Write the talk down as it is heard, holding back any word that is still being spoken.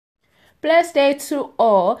Blessed day to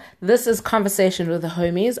all. This is Conversation with the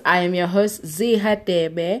Homies. I am your host, Ziha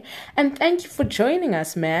Debe, and thank you for joining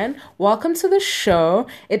us, man. Welcome to the show.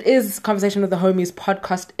 It is Conversation with the Homies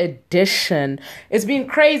podcast edition. It's been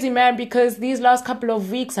crazy, man, because these last couple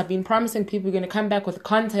of weeks I've been promising people we're going to come back with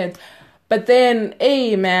content, but then,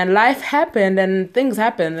 hey, man, life happened and things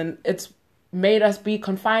happened, and it's made us be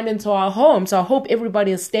confined into our homes. So I hope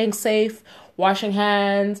everybody is staying safe, washing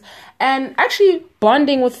hands, and actually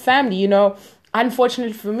bonding with family. You know,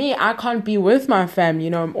 unfortunately for me, I can't be with my family. You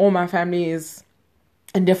know, all my family is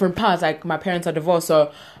in different parts. Like, my parents are divorced,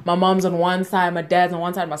 so my mom's on one side, my dad's on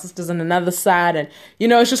one side, my sister's on another side, and, you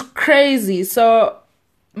know, it's just crazy. So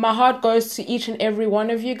my heart goes to each and every one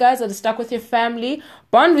of you guys that are stuck with your family.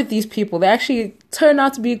 Bond with these people. They actually turn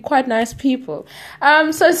out to be quite nice people.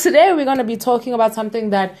 So today we're going to be talking about something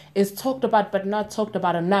that is talked about but not talked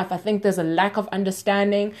about enough. I think there's a lack of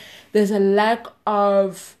understanding. There's a lack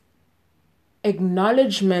of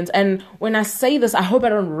acknowledgement. And when I say this, I hope I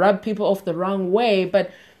don't rub people off the wrong way. But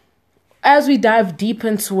as we dive deep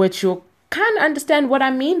into it, you'll kind of understand what I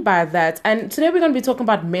mean by that. And today we're going to be talking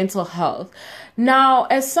about mental health. Now,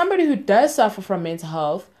 as somebody who does suffer from mental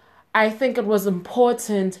health, I think it was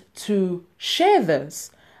important to share this.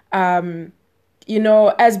 You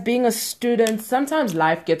know, as being a student, sometimes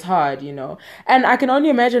life gets hard, you know. And I can only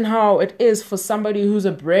imagine how it is for somebody who's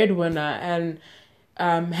a breadwinner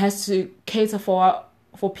and has to cater for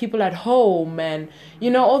people at home and, you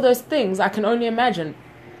know, all those things. I can only imagine.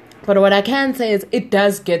 But what I can say is it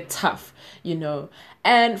does get tough, you know.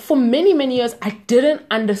 And for many, many years, I didn't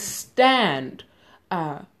understand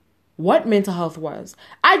what mental health was.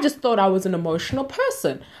 I just thought I was an emotional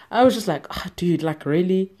person. I was just like, oh, dude, like,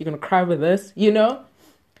 really? You're going to cry with this, you know?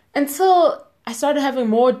 Until I started having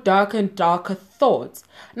more darker and darker thoughts.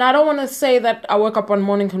 Now, I don't want to say that I woke up one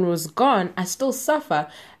morning and it was gone. I still suffer.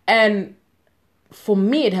 And for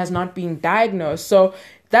me, it has not been diagnosed. So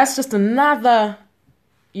that's just another,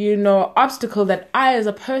 you know, obstacle that I as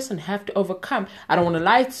a person have to overcome. I don't want to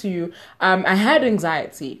lie to you. I had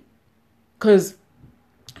anxiety because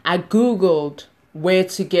I Googled where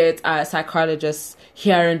to get psychologists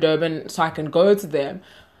here in Durban so I can go to them.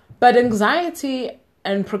 But anxiety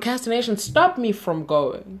and procrastination stopped me from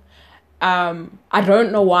going. I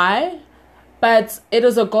don't know why, but it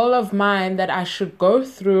is a goal of mine that I should go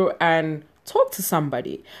through and talk to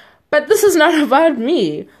somebody. But this is not about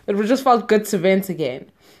me. It just felt good to vent again.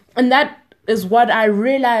 And that is what I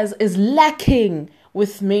realize is lacking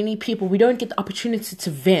with many people. We don't get the opportunity to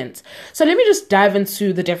vent. So let me just dive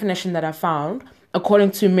into the definition that I found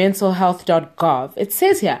according to mentalhealth.gov. It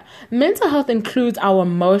says here, mental health includes our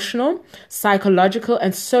emotional, psychological,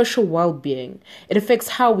 and social well-being. It affects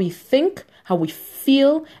how we think, how we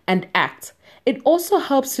feel, and act. It also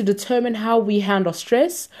helps to determine how we handle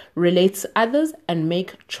stress, relate to others, and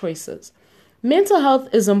make choices. Mental health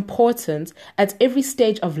is important at every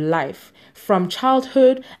stage of life, from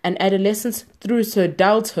childhood and adolescence through to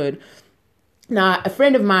adulthood. Now, a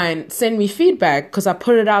friend of mine sent me feedback because I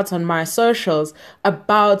put it out on my socials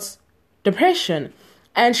about depression.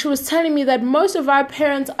 And she was telling me that most of our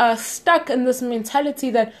parents are stuck in this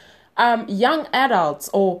mentality that young adults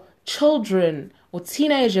or children or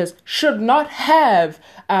teenagers should not have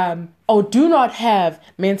or do not have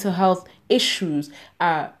mental health issues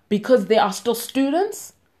because they are still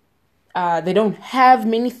students. They don't have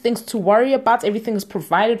many things to worry about. Everything is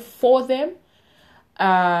provided for them.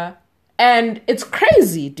 And it's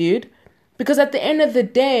crazy, dude. Because at the end of the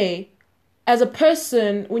day, as a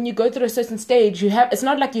person, when you go through a certain stage, it's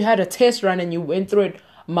not like you had a test run and you went through it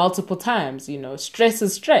multiple times. You know, stress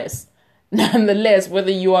is stress. Nonetheless,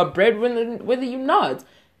 whether you are breadwinner, whether you're not,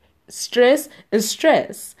 stress is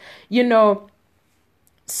stress. You know,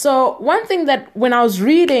 so one thing that when I was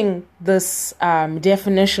reading this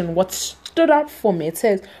definition, what stood out for me, it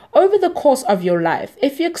says, over the course of your life,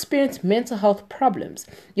 if you experience mental health problems,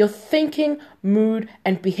 your thinking, mood,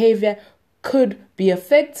 and behavior could be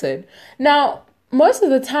affected. Now, most of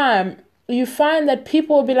the time, you find that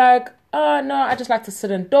people will be like, oh, no, I just like to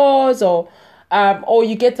sit indoors, or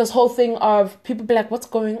you get this whole thing of people be like, what's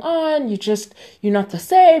going on? You're not the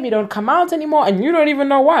same. You don't come out anymore, and you don't even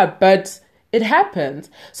know why, but it happens.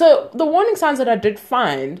 So the warning signs that I did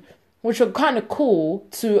find, which were kind of cool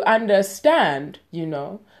to understand, you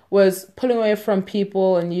know, was pulling away from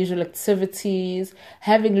people and usual activities,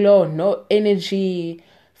 having low or no energy,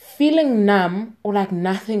 feeling numb or like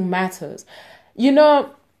nothing matters. You know,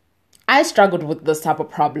 I struggled with this type of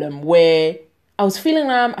problem where I was feeling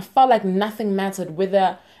numb. I felt like nothing mattered,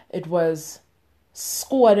 whether it was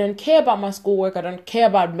school. I didn't care about my schoolwork. I didn't care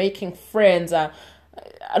about making friends.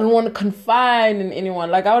 I don't want to confine in anyone.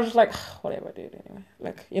 Like, I was just like, whatever, dude, anyway.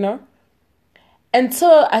 Like,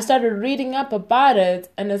 Until I started reading up about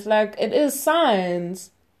it, and it's like, it is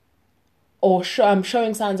signs, or I'm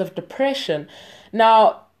showing signs of depression.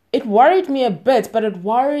 Now, it worried me a bit, but it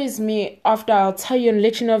worries me after I'll tell you and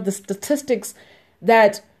let you know of the statistics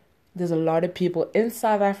that there's a lot of people in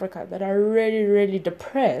South Africa that are really, really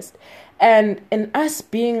depressed. And in us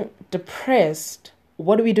being depressed,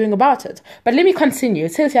 what are we doing about it? But let me continue.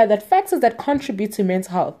 It says here that factors that contribute to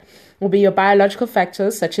mental health will be your biological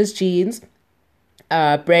factors such as genes,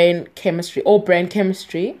 brain chemistry.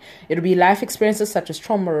 It'll be life experiences such as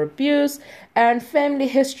trauma or abuse, and family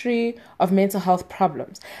history of mental health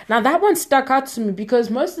problems. Now that one stuck out to me because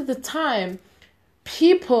most of the time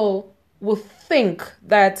people will think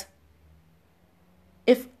that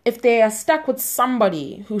if they are stuck with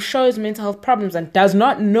somebody who shows mental health problems and does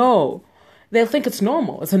not know, they'll think it's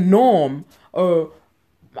normal. It's a norm. Or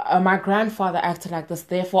my grandfather acted like this,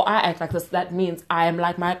 therefore I act like this. That means I am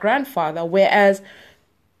like my grandfather. Whereas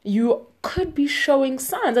you could be showing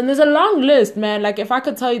signs. And there's a long list, man. Like, if I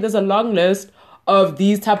could tell you there's a long list of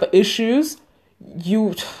these type of issues,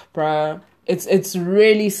 bruh, it's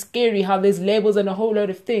really scary how there's labels and a whole load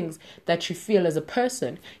of things that you feel as a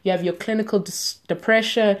person. You have your clinical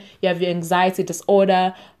depression, you have your anxiety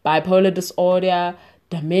disorder, bipolar disorder,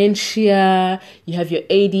 dementia, you have your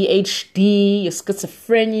ADHD, your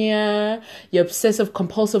schizophrenia, your obsessive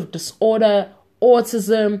compulsive disorder,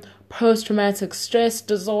 autism, post-traumatic stress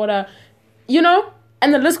disorder,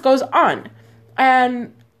 and the list goes on.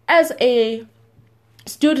 And as a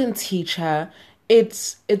student teacher,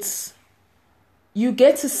 it's you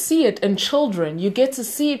get to see it in children. You get to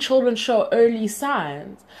see children show early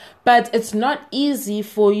signs. But it's not easy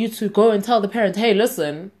for you to go and tell the parent, hey,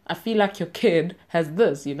 listen, I feel like your kid has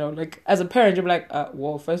this, Like, as a parent, you're like,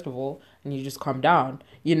 well, first of all, and you just calm down,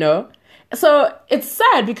 So it's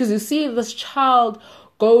sad because you see this child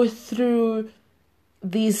go through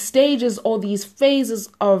these stages or these phases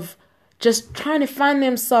of just trying to find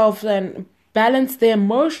themselves and balance their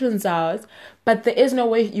emotions out, but there is no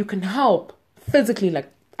way you can help physically, like,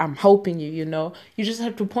 I'm helping you, You just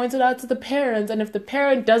have to point it out to the parents. And if the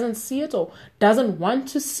parent doesn't see it or doesn't want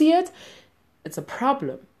to see it, it's a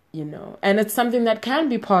problem, And it's something that can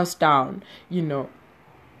be passed down,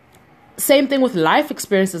 Same thing with life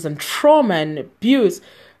experiences and trauma and abuse.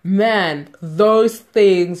 Man, those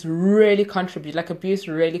things really contribute. Like, abuse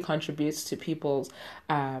really contributes to people's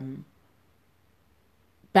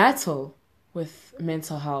battle with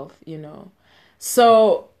mental health,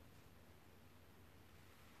 So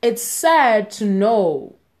it's sad to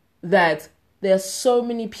know that there are so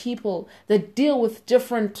many people that deal with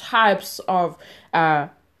different types of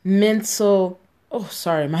mental... Oh,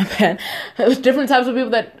 sorry, my bad. Different types of people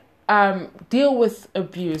that deal with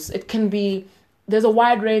abuse. It can be... There's a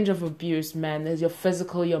wide range of abuse, man. There's your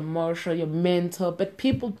physical, your emotional, your mental. But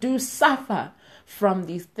people do suffer from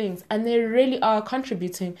these things. And they really are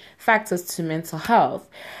contributing factors to mental health.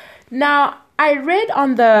 Now, I read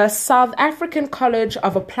on the South African College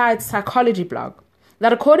of Applied Psychology blog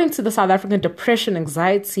that according to the South African Depression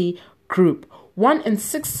Anxiety Group, 1 in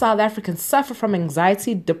 6 South Africans suffer from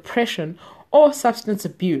anxiety, depression, or substance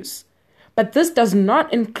abuse. But this does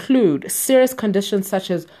not include serious conditions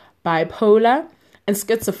such as bipolar and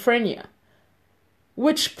schizophrenia,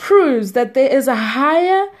 which proves that there is a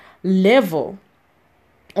higher level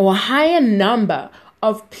or a higher number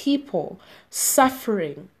of people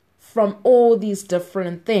suffering from all these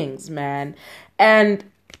different things, man. And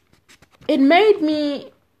it made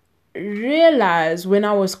me realize when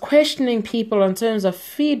I was questioning people in terms of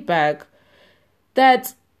feedback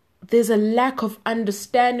that there's a lack of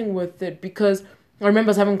understanding with it, because I remember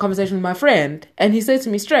I was having a conversation with my friend and he said to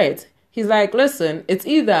me straight, he's like, listen, it's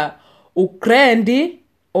either ukrendi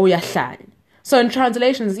or yahlani. So in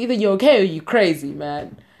translation, it's either you're okay or you're crazy,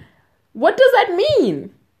 man. What does that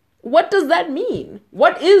mean? What does that mean?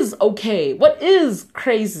 What is okay? What is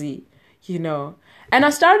crazy? And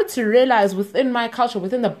I started to realize within my culture,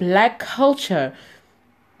 within the Black culture,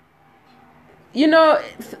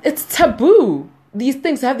 it's taboo. These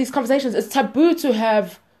things, to have these conversations, it's taboo to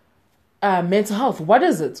have mental health. What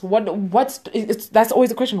is it? That's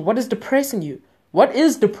always the question. What is depressing you? What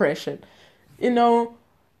is depression?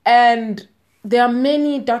 And there are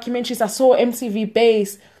many documentaries. I saw MTV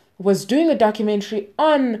Base was doing a documentary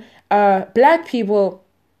on Black people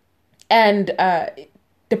and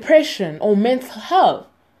depression or mental health.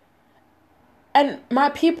 And my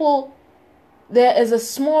people, there is a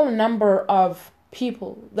small number of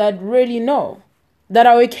people that really know, that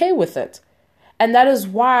are okay with it. And that is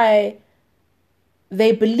why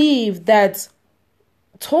they believe that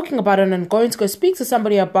talking about it and going to go speak to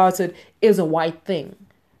somebody about it is a white thing.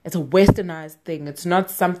 It's a westernized thing. It's not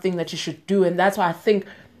something that you should do. And that's why I think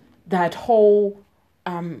that whole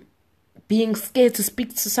being scared to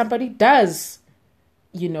speak to somebody does,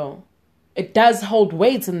 it does hold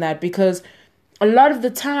weight in that, because a lot of the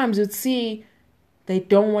times you'd see they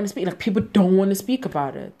don't want to speak. Like, people don't want to speak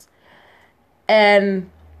about it. And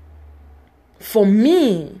for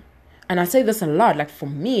me, and I say this a lot, like, for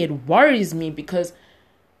me, it worries me, because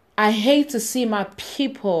I hate to see my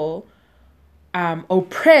people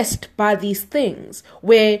oppressed by these things,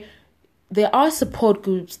 where there are support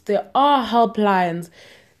groups, there are helplines,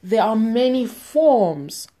 there are many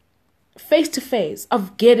forms, face-to-face,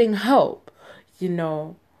 of getting help,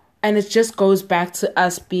 and it just goes back to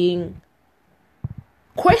us being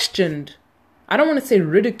questioned. I don't want to say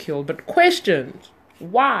ridiculed, but questioned.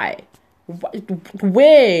 Why?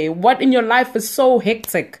 Where? What in your life is so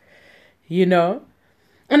hectic? And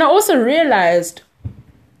I also realized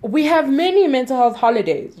we have many mental health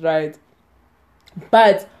holidays, right?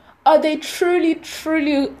 But are they truly,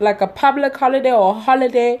 truly like a public holiday or a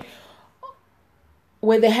holiday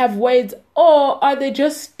where they have weights? Or are they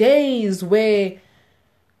just days where,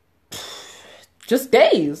 just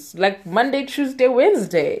days, like Monday, Tuesday,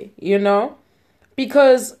 Wednesday,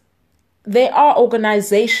 Because there are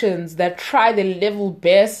organizations that try their level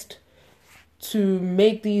best to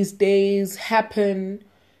make these days happen.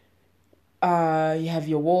 You have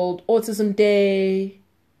your World Autism Day,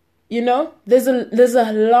 there's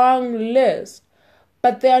a long list,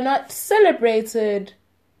 but they are not celebrated.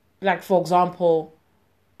 Like, for example,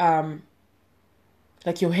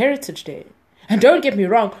 like your Heritage Day. And don't get me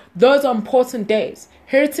wrong, those are important days.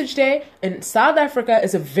 Heritage Day in South Africa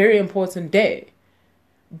is a very important day.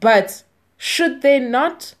 But should they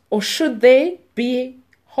not, or should they be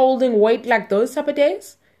holding weight like those type of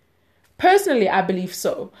days? Personally, I believe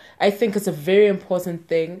so. I think it's a very important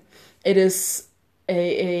thing. It is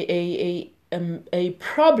a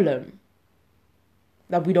problem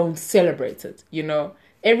that we don't celebrate it,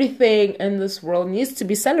 Everything in this world needs to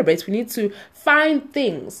be celebrated. We need to find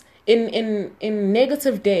things in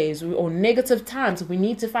negative days or negative times. We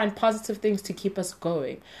need to find positive things to keep us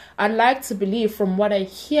going. I'd like to believe, from what I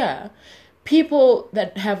hear, people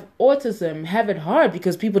that have autism have it hard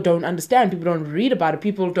because people don't understand, people don't read about it,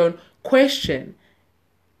 people don't question,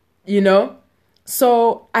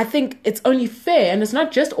 So I think it's only fair, and it's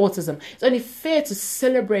not just autism, it's only fair to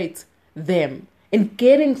celebrate them in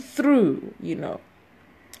getting through,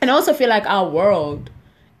 And I also feel like our world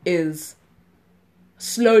is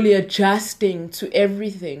slowly adjusting to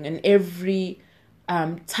everything and every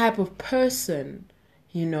type of person,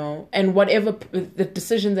 and whatever the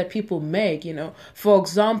decision that people make, For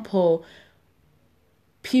example,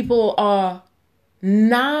 people are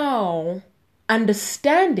now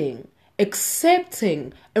understanding,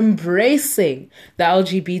 accepting, embracing the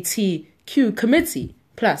LGBTQ committee.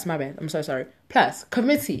 Plus, my bad, I'm so sorry. Plus,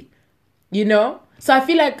 committee, So I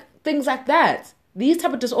feel like things like that, these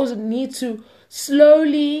type of disorders need to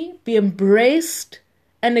slowly be embraced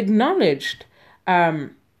and acknowledged.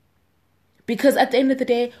 Because at the end of the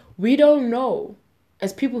day, we don't know,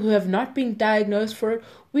 as people who have not been diagnosed for it,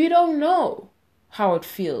 we don't know how it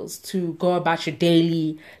feels to go about your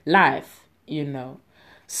daily life,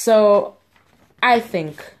 So I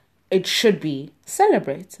think it should be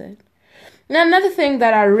celebrated. Now, another thing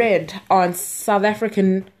that I read on South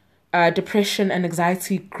African Depression and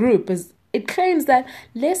Anxiety Group is it claims that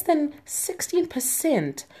less than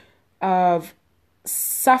 16% of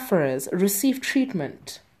sufferers receive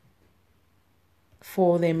treatment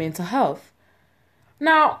for their mental health.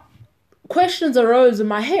 Now, questions arose in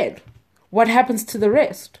my head. What happens to the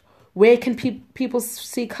rest? Where can people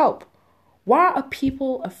seek help? Why are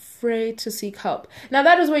people afraid to seek help? Now,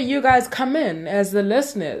 that is where you guys come in as the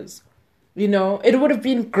listeners. It would have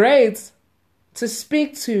been great to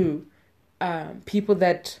speak to people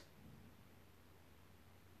that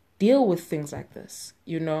deal with things like this,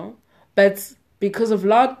 But because of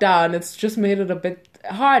lockdown, it's just made it a bit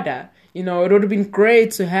harder. It would have been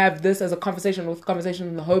great to have this as a conversation with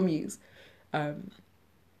the homies.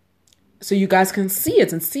 So you guys can see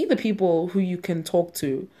it and see the people who you can talk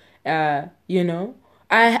to, at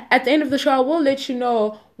the end of the show, I will let you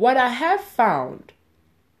know what I have found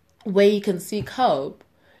where you can seek help,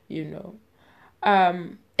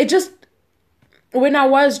 It just, when I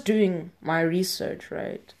was doing my research,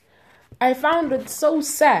 right, I found it so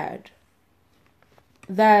sad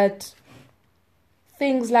that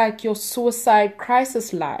things like your suicide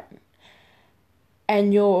crisis line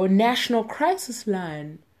and your national crisis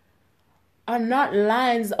line are not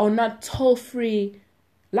lines or not toll-free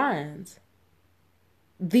lines.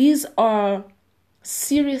 these are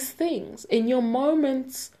serious things. In your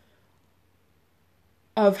moments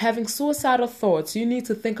of having suicidal thoughts, you need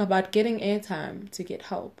to think about getting airtime to get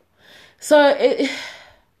help. So it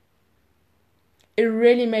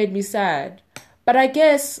really made me sad. But I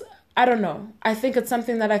guess, I don't know. I think it's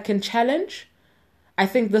something that I can challenge. I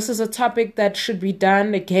think this is a topic that should be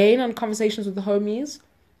done again on Conversations with the Homies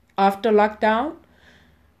after lockdown.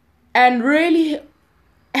 And really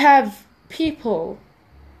have people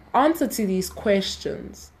answer to these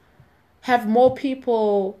questions. Have more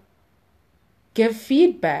people give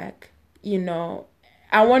feedback,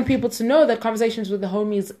 I want people to know that Conversations with the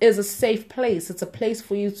Homies is a safe place. It's a place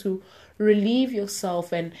for you to relieve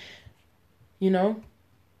yourself and,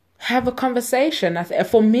 have a conversation.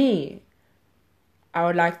 For me, I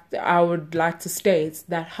would like to state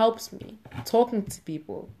that helps me. Talking to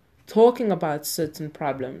people, talking about certain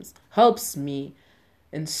problems helps me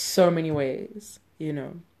in so many ways,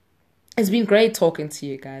 It's been great talking to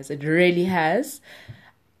you guys. It really has.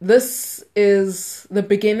 This is the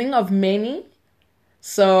beginning of many.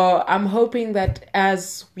 So I'm hoping that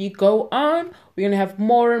as we go on, we're going to have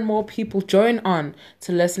more and more people join on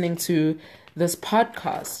to listening to this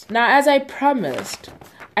podcast. Now, as I promised,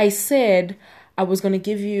 I said I was going to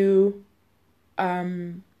give you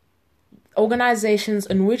organizations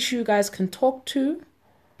in which you guys can talk to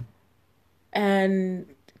and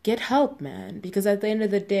get help, man. Because at the end of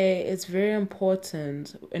the day, it's very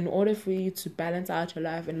important in order for you to balance out your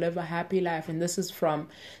life and live a happy life. And this is from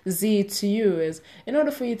Z to you, is in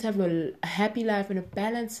order for you to have a happy life and a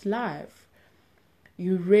balanced life,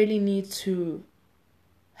 you really need to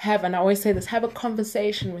have, and I always say this, have a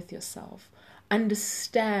conversation with yourself.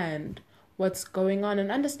 Understand what's going on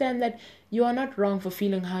and understand that you are not wrong for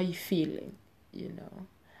feeling how you're feeling,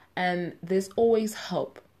 And there's always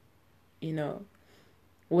help,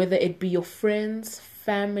 Whether it be your friends,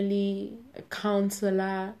 family, a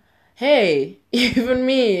counselor. Hey, even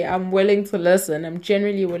me, I'm willing to listen. I'm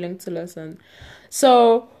generally willing to listen.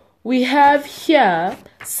 So we have here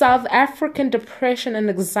South African Depression and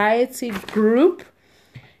Anxiety Group.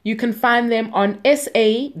 You can find them on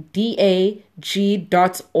sadag.org.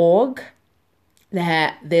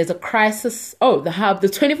 There's a crisis. The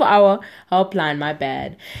 24-hour helpline, my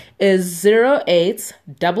bad, is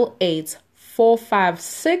 0888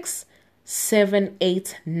 456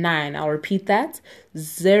 789. I'll repeat that.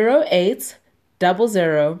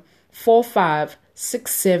 0800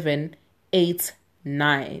 456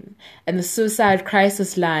 789. And the suicide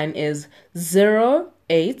crisis line is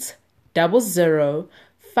 0800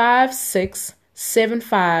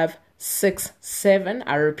 567567.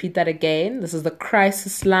 I repeat that again. This is the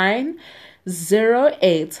crisis line.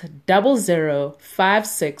 0800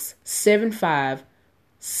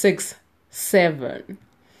 567567.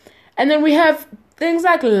 And then we have things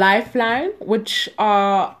like Lifeline, which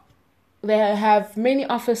they have many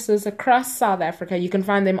offices across South Africa. You can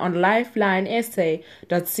find them on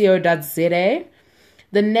lifelinesa.co.za.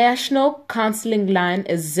 The national counseling line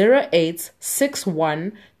is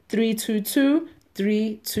 0861 322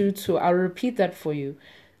 322. I'll repeat that for you.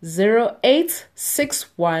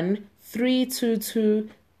 0861 322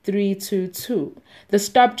 322. The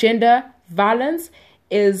Stop Gender Violence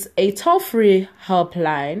is a toll-free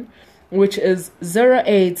helpline, which is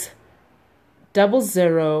 0800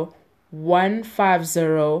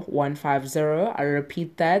 150 150. I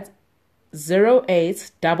repeat that,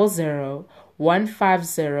 0800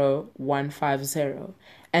 150 150.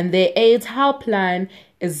 And their AIDS helpline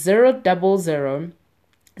is 000 01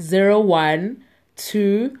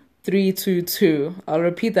 2322. I'll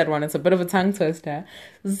repeat that one. It's a bit of a tongue twister.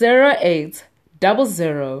 0800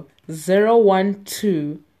 012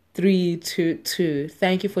 322.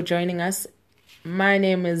 Thank you for joining us. My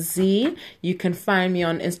name is Z. You can find me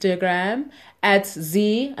on Instagram at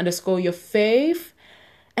Z_your fave.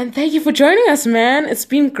 And thank you for joining us, man. It's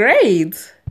been great.